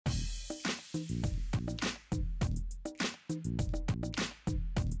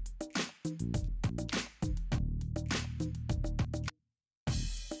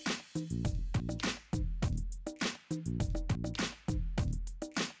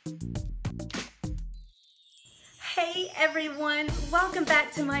Hey everyone, welcome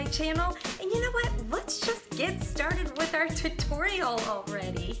back to my channel. And you know what? Let's just get started with our tutorial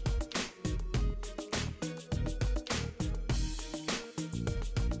already.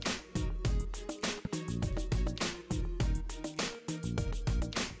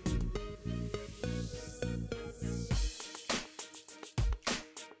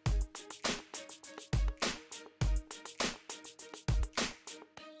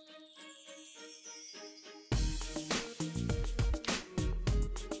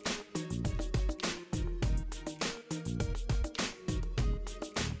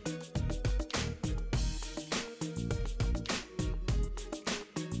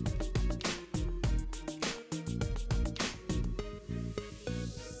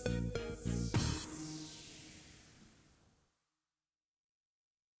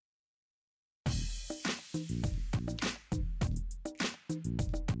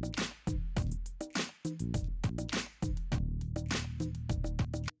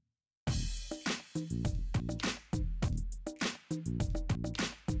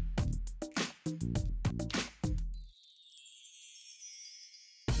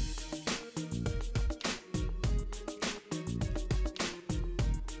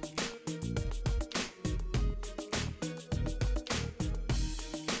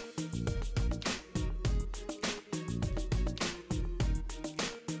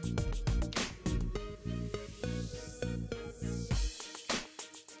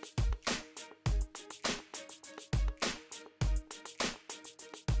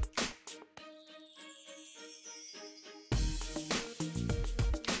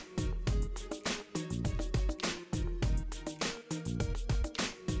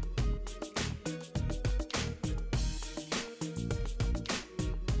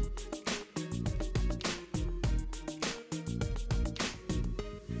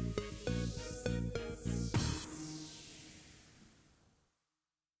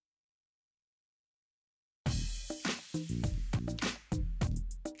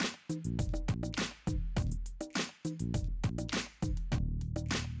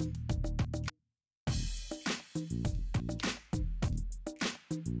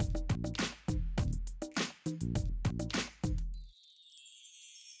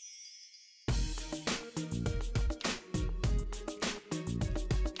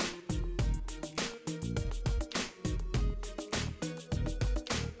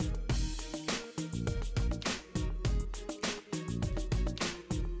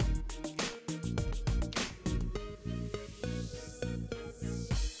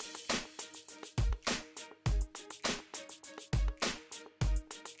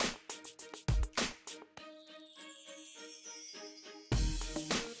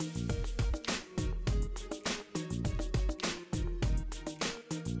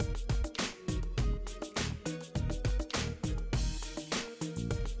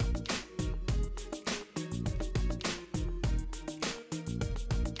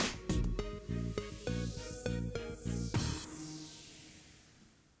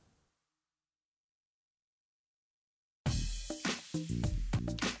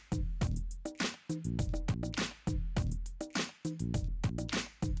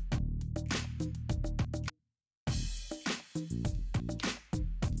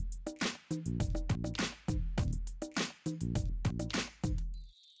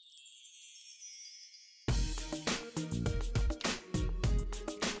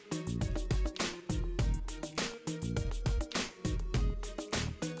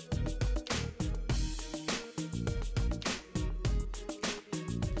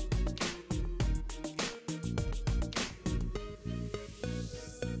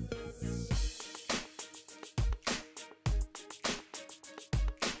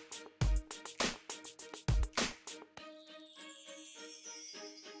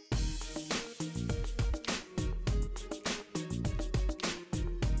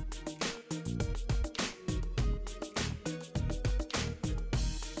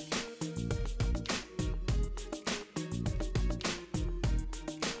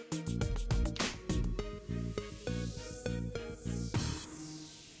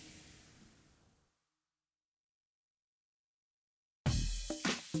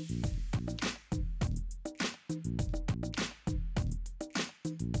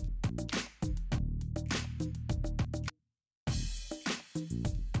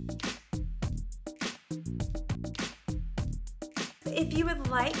 If you would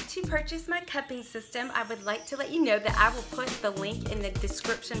like to purchase my cupping system, I would like to let you know that I will put the link in the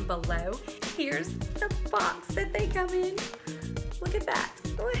description below. Here's the box that they come in. Look at that.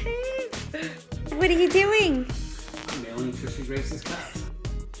 Oh, hey. What are you doing? I'm mailing Tricia Grace's cups.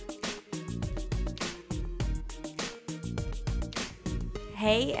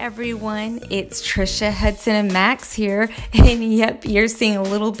 Hey everyone, it's Tricia, Hudson, and Max here, and yep, you're seeing a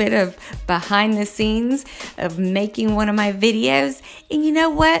little bit of behind the scenes of making one of my videos. And you know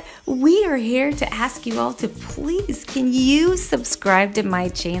what? We are here to ask you all to please, can you subscribe to my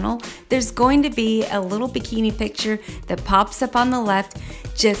channel? There's going to be a little bikini picture that pops up on the left.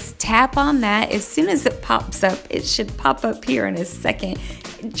 Just tap on that. As soon as it pops up, it should pop up here in a second,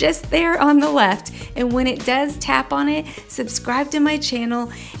 just there on the left. And when it does, tap on it, subscribe to my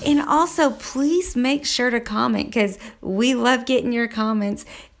channel, and also please make sure to comment because we love getting your comments.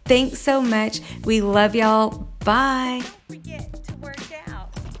 Thanks so much. We love y'all. Bye.